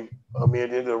game, I mean, at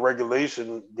the end of the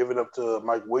regulation, giving up to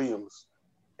Mike Williams,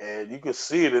 and you could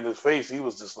see it in his face. He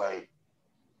was just like,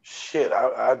 shit,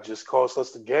 I just cost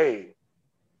us the game.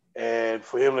 And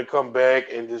for him to come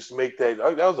back and just make that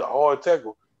was a hard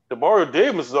tackle. Demario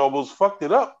Davis almost fucked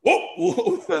it up.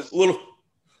 Whoa. Little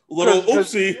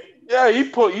oopsie. Yeah, he's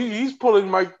pulling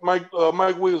Mike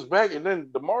Williams back, and then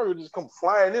Demario just come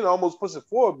flying in, almost puts it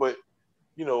forward. But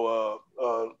you know,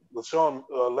 LaShawn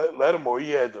Lattimore,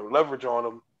 he had the leverage on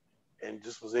him, and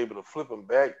just was able to flip him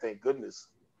back. Thank goodness.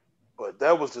 But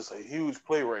that was just a huge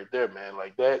play right there, man.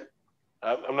 Like that.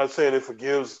 I'm not saying it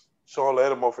forgives Sean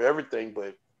Lattimore for everything,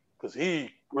 but because he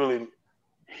really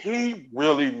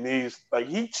needs, like,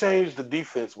 he changed the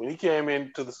defense when he came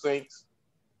into the Saints.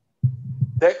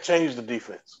 That changed the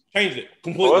defense. Changed it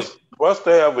completely. For us to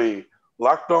have a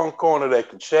locked on corner that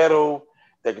can shadow,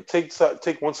 that can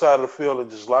take one side of the field and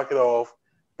just lock it off,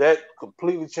 that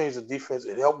completely changed the defense.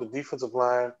 It helped the defensive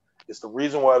line. It's the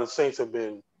reason why the Saints have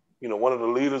been, one of the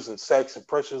leaders in sacks and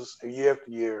pressures year after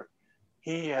year.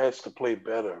 He has to play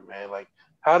better, man. Like,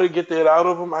 how to get that out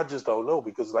of him, I just don't know.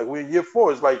 Because, like, we're in year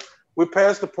 4. It's like we're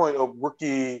past the point of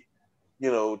rookie,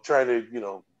 trying to,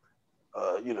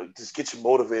 just get you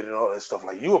motivated and all that stuff.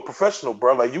 Like, you a professional,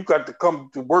 bro. Like, you got to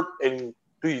come to work and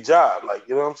do your job. Like,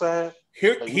 you know what I'm saying?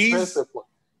 Here's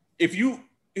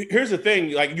the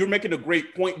thing. Like, you're making a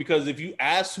great point, because if you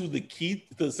ask who the key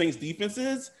to the Saints defense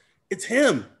is, it's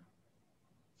him.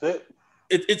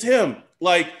 It's him.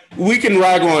 Like, we can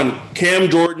rag on Cam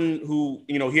Jordan, who,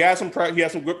 he had some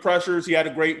good pressures. He had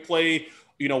a great play,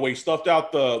 where he stuffed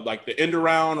out the end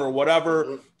around or whatever.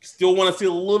 Mm-hmm. Still want to see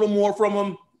a little more from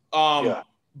him.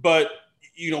 But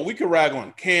we could rag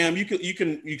on Cam. You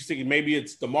can say maybe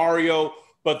it's DeMario,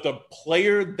 but the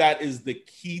player that is the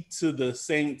key to the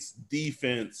Saints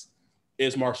defense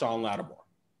is Marshawn Lattimore.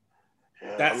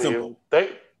 Yeah, That's simple.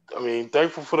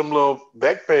 Thankful for them little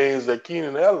back pains that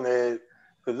Keenan Allen had,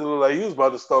 because it looked like he was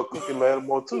about to start cooking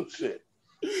Lattimore too. Shit.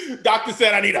 Doctor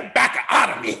said I need a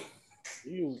back-otomy.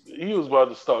 He was about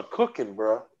to start cooking,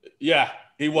 bro. Yeah,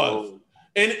 he was.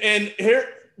 And here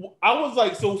I was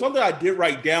like, so something I did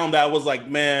write down that was like,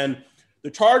 man, the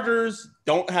Chargers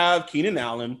don't have Keenan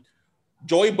Allen.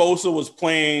 Joey Bosa was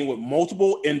playing with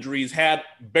multiple injuries, had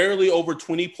barely over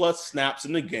 20-plus snaps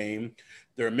in the game.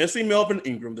 They're missing Melvin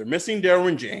Ingram. They're missing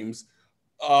Derwin James.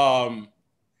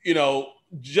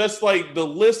 Just like the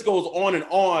list goes on and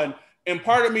on. And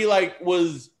part of me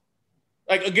was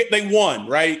like, again, they won,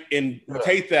 right? And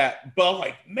take that. But I'm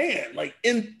like, man, like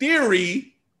in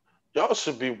theory, y'all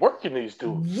should be working these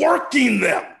dudes. Working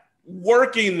them.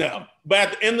 But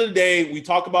at the end of the day, we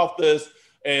talk about this,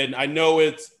 and I know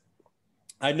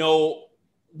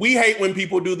we hate when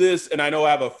people do this, and I know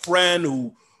I have a friend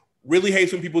who really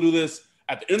hates when people do this.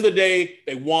 At the end of the day,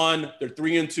 they won. They're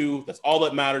 3-2. That's all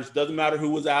that matters. Doesn't matter who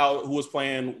was out, who was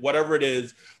playing, whatever it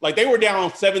is. Like, they were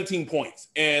down 17 points.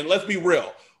 And let's be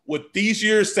real. With these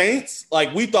year's Saints,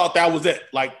 like, we thought that was it.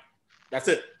 Like, that's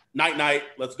it. Night.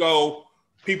 Let's go.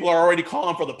 People are already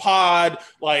calling for the pod.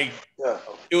 Like,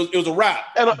 it was a wrap.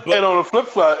 And on the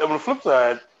flip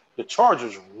side, the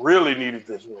Chargers really needed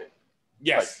this win.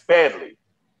 Yes. Like, badly.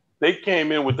 They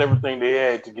came in with everything they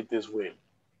had to get this win,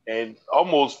 and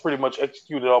almost pretty much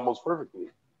executed almost perfectly.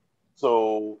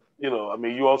 So,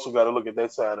 you also got to look at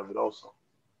that side of it also.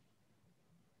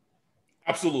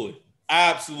 Absolutely.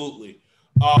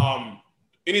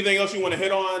 Anything else you want to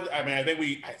hit on? I mean, I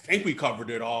think we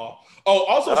covered it all. Oh,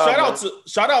 also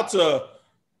shout out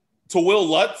to Will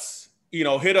Lutz.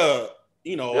 Hit a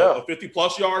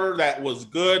 50+ yarder that was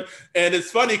good. And it's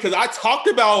funny because I talked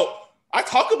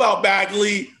about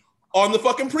Bagley on the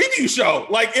fucking preview show.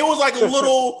 Like, it was like a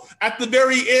little at the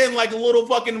very end, like a little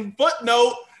fucking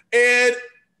footnote. And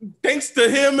thanks to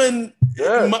him and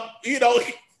the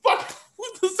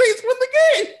Saints win the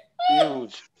game.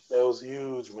 Huge. That was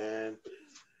huge, man.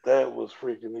 That was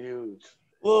freaking huge.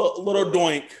 Little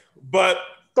doink. But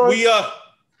so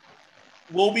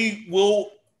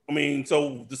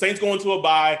the Saints go into a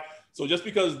bye. So just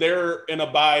because they're in a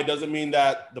bye doesn't mean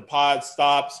that the pod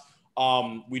stops.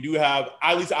 We do have,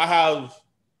 at least I have,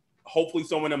 hopefully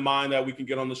someone in mind that we can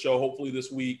get on the show hopefully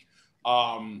this week.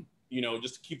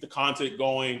 Just to keep the content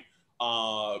going.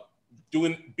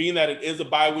 Being that it is a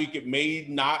bye week, it may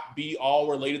not be all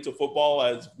related to football,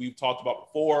 as we've talked about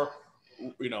before.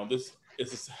 This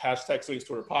is a hashtag Saints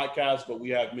Twitter podcast, but we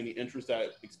have many interests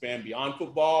that expand beyond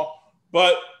football.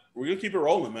 But we're gonna keep it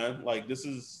rolling, man. Like, this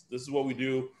is what we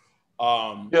do.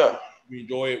 We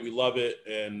enjoy it, we love it,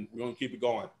 and we're gonna keep it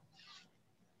going.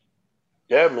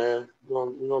 Yeah, man. We're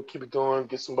gonna keep it going.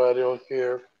 Get somebody on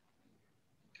here.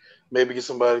 Maybe get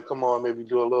somebody to come on. Maybe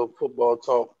do a little football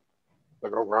talk,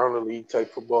 like around the league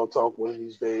type football talk one of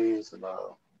these days. And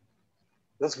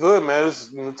that's good, man. It's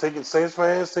taking Saints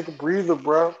fans, take a breather,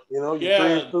 bro. You're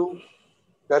 3-2.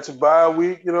 Got your bye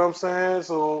week. You know what I'm saying?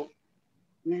 So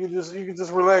you can just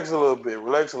relax a little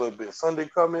bit. Sunday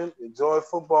coming. Enjoy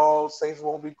football. Saints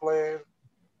won't be playing.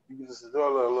 You can just enjoy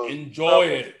a little. Enjoy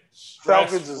it.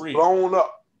 Falcons is blown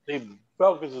up.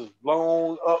 Falcons is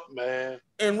blown up, man.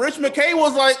 And Rich McKay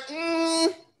was like,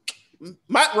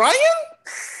 Matt Ryan?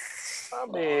 I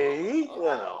mean,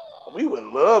 we would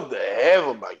love to have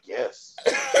him, I guess.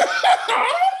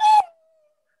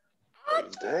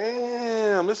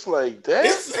 Damn, it's like that.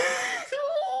 It's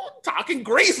talking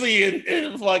greasy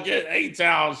in fucking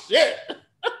A-Town shit.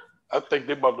 I think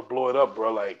they're about to blow it up,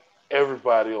 bro. Like,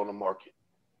 everybody on the market.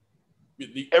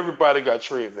 Everybody got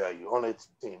trade value on that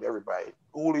team. Everybody.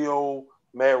 Julio,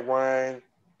 Matt Ryan,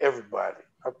 everybody.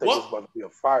 I think it's about to be a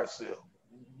fire sale.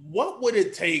 What would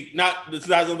it take? This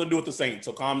has nothing to do with the Saints,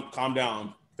 so calm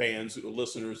down, fans or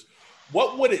listeners.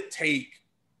 What would it take?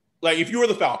 Like, if you were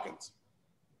the Falcons,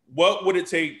 what would it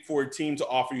take for a team to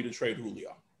offer you to trade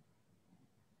Julio?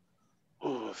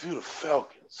 Oh, if you're the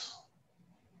Falcons.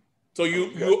 So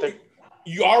you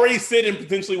already sit in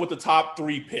potentially with the top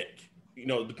 3 pick,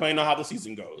 depending on how the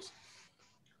season goes.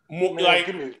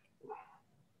 Give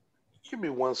me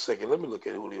 1 second. Let me look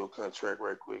at Julio contract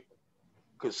right quick.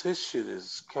 Because his shit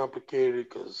is complicated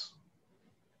because,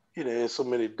 there's so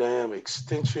many damn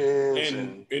extensions.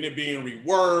 And it being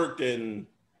reworked and...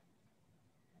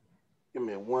 Give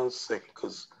me 1 second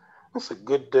because that's a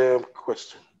good damn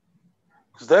question.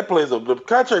 Because the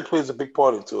contract plays a big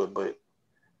part into it, but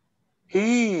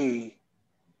he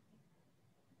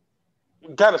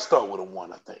got to start with a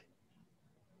 1, I think.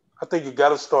 I think you got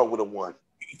to start with a 1.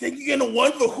 You think you're getting a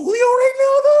 1 for Julio right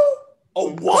now, though? A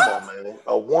 1? Come on, man.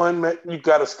 A 1, man. You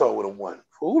got to start with a 1.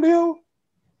 For Julio?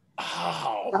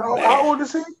 Oh, how old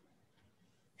is he?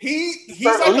 He's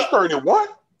 31?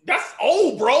 That's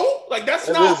old, bro. Like, that is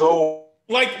old.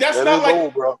 Like, that's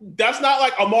not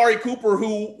like Amari Cooper,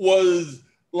 who was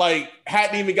like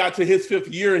hadn't even got to his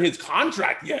 5th year in his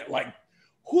contract yet. Like,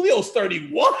 Julio's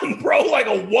 31, bro. Like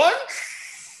a 1?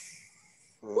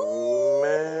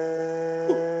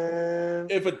 Man.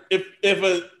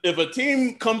 If a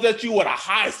team comes at you with a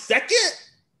high second,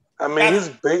 I mean, his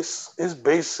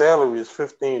base salary is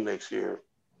 15 next year,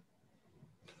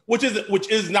 which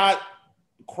is not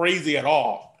crazy at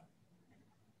all.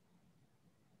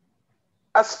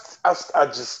 I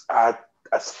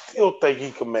still think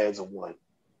he commands a 1.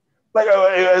 Like,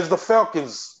 as the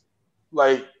Falcons,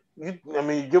 like, you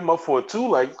give him up for a 2.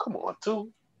 Like, come on,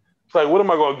 2. It's like, what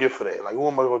am I going to get for that? Like, who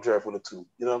am I going to draft with a 2? You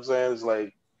know what I'm saying? It's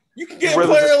like you can get a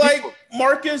player like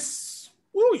Marcus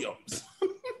Williams.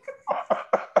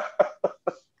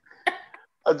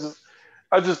 I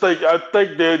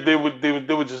think they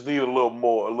would just need a little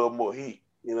more heat.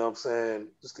 You know what I'm saying?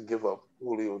 Just to give up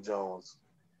Julio Jones.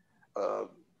 But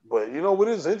with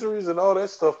his injuries and all that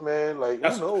stuff, man, like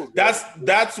who knows?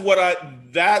 That's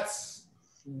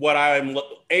what I'm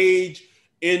age,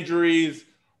 injuries,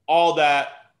 all that.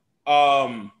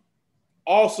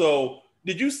 Also,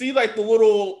 did you see like the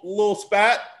little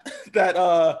spat that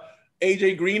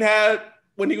AJ Green had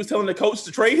when he was telling the coach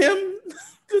to trade him?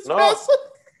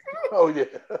 Oh yeah.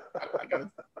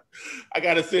 I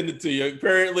gotta send it to you.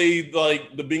 Apparently,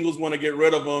 like the Bengals want to get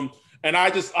rid of him. And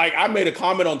I made a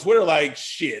comment on Twitter like,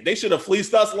 shit, they should have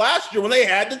fleeced us last year when they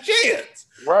had the chance.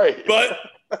 Right. But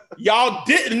y'all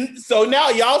didn't, so now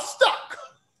y'all stuck.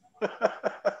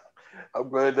 I'm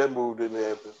glad that move didn't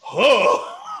happen.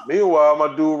 Meanwhile,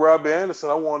 my dude Robbie Anderson,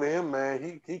 I wanted him,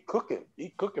 man. He cooking. He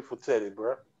cooking for Teddy,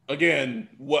 bro. Again,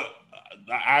 what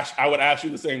I would ask you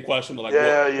the same question. Like, I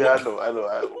know.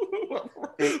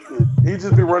 He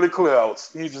just be running clear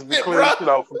outs. He just be clearing shit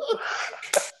out.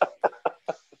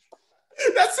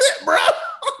 That's it, bro.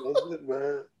 That's it,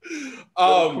 man.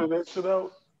 Clear that shit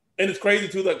out. And it's crazy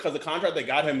too, that because the contract they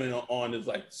got him on is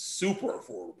like super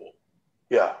affordable.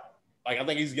 Yeah. Like I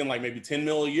think he's getting like maybe $10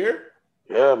 million a year.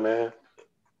 Yeah, man.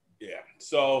 Yeah.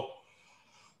 So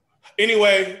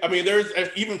anyway, I mean, there's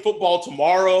even football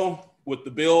tomorrow with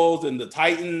the Bills and the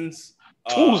Titans.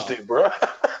 Tuesday, bro.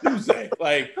 Tuesday.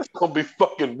 Like it's gonna be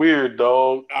fucking weird,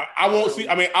 dog. I won't see.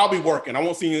 I mean, I'll be working. I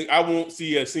won't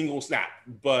see a single snap.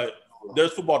 But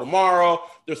there's football tomorrow.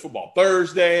 There's football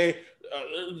Thursday.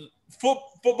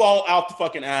 Football out the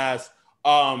fucking ass.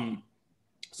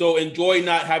 So enjoy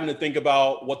not having to think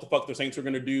about what the fuck the Saints are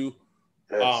gonna do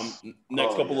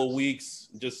next couple of weeks.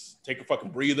 Just take a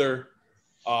fucking breather,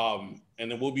 and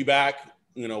then we'll be back.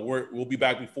 We'll be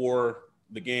back before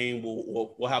the game.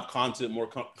 We'll have more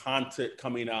content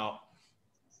coming out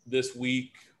this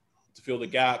week to fill the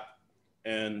gap.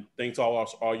 And thanks to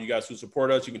all you guys who support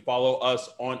us. You can follow us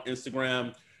on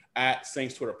Instagram at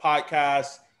Saints Twitter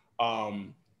Podcast.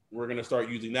 We're going to start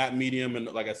using that medium. And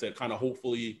like I said, kind of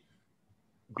hopefully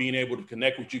being able to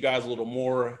connect with you guys a little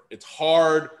more. It's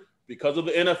hard because of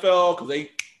the NFL, because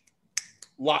they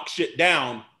lock shit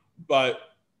down, but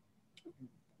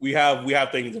we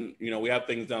have things, and we have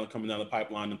things coming down the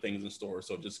pipeline and things in store.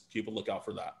 So just keep a lookout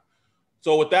for that.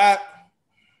 So with that,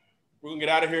 we're gonna get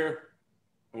out of here,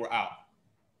 and we're out.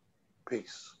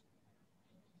 Peace.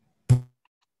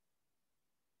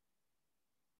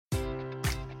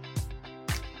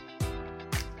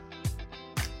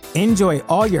 Enjoy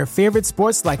all your favorite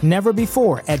sports like never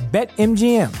before at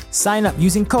BetMGM. Sign up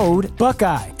using code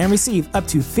Buckeye and receive up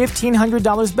to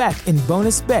 $1,500 back in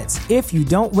bonus bets if you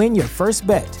don't win your first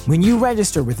bet. When you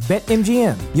register with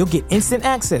BetMGM, you'll get instant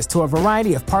access to a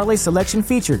variety of parlay selection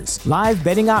features, live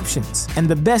betting options, and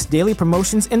the best daily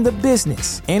promotions in the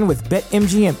business. And with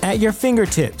BetMGM at your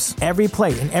fingertips, every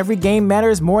play and every game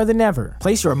matters more than ever.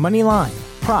 Place your money line,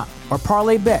 prop, or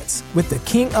parlay bets with the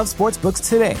king of sportsbooks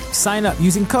today. Sign up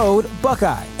using code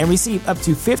Buckeye and receive up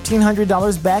to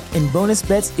 $1,500 back in bonus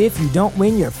bets if you don't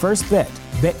win your first bet.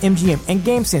 BetMGM and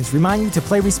GameSense remind you to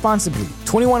play responsibly.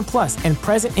 21 plus and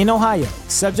present in Ohio,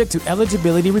 subject to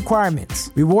eligibility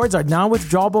requirements. Rewards are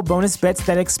non-withdrawable bonus bets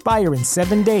that expire in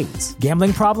 7 days.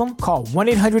 Gambling problem? Call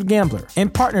 1-800-GAMBLER. In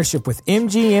partnership with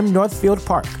MGM Northfield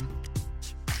Park.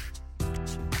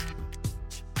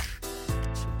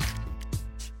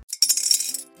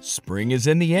 Spring is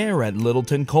in the air at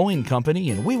Littleton Coin Company,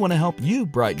 and we want to help you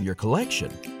brighten your collection.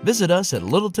 Visit us at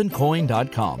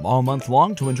littletoncoin.com all month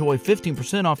long to enjoy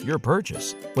 15% off your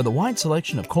purchase. With a wide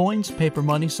selection of coins, paper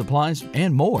money, supplies,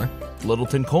 and more,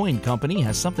 Littleton Coin Company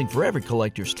has something for every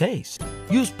collector's taste.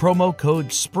 Use promo code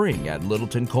SPRING at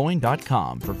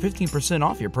littletoncoin.com for 15%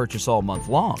 off your purchase all month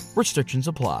long. Restrictions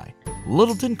apply.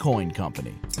 Littleton Coin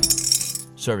Company.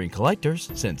 Serving collectors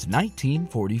since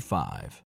 1945.